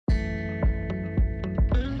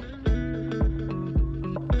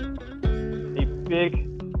big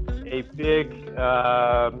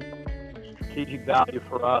strategic value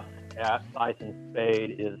for us at Scythe and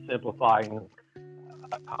Spade is simplifying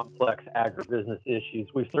complex agribusiness issues.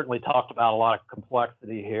 We've certainly talked about a lot of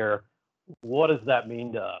complexity here. What does that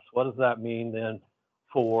mean to us? What does that mean then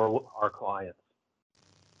for our clients?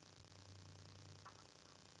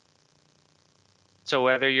 So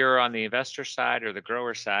whether you're on the investor side or the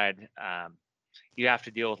grower side, you have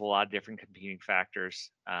to deal with a lot of different competing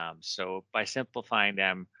factors. So by simplifying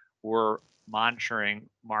them, we're monitoring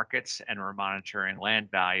markets and we're monitoring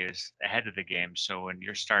land values ahead of the game. So when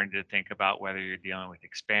you're starting to think about whether you're dealing with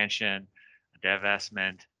expansion,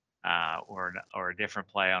 divestment, or a different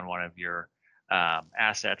play on one of your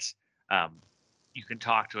assets, you can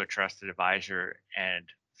talk to a trusted advisor and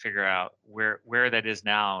figure out where that is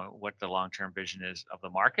now, what the long-term vision is of the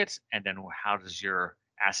markets, and then how does your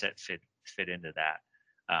asset fit into that.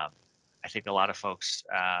 I think a lot of folks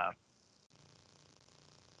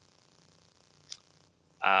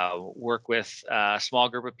work with a small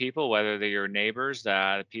group of people, whether they're your neighbors,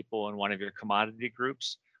 the people in one of your commodity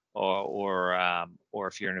groups, or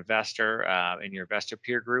if you're an investor in your investor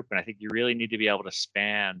peer group. And I think you really need to be able to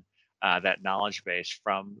span that knowledge base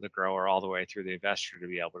from the grower all the way through the investor to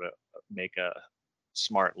be able to make a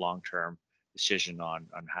smart long-term decision on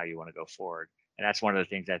how you want to go forward. And that's one of the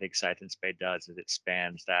things I think Scythe and Spade does, is it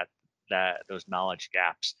spans those knowledge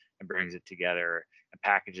gaps and brings it together and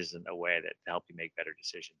packages in a way that to help you make better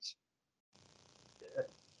decisions.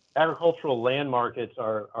 Agricultural land markets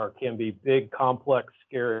can be big, complex,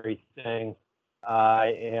 scary things,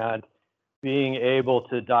 and being able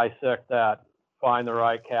to dissect that, find the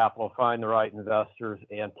right capital, find the right investors,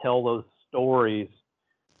 and tell those stories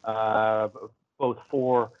both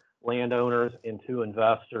for landowners and to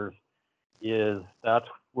investors, that's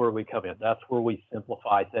where we come in. That's where we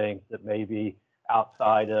simplify things that may be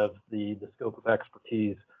outside of the scope of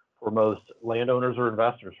expertise for most landowners or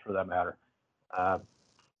investors, for that matter.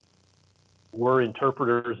 We're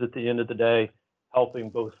interpreters at the end of the day, helping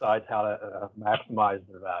both sides how to maximize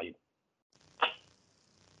their value.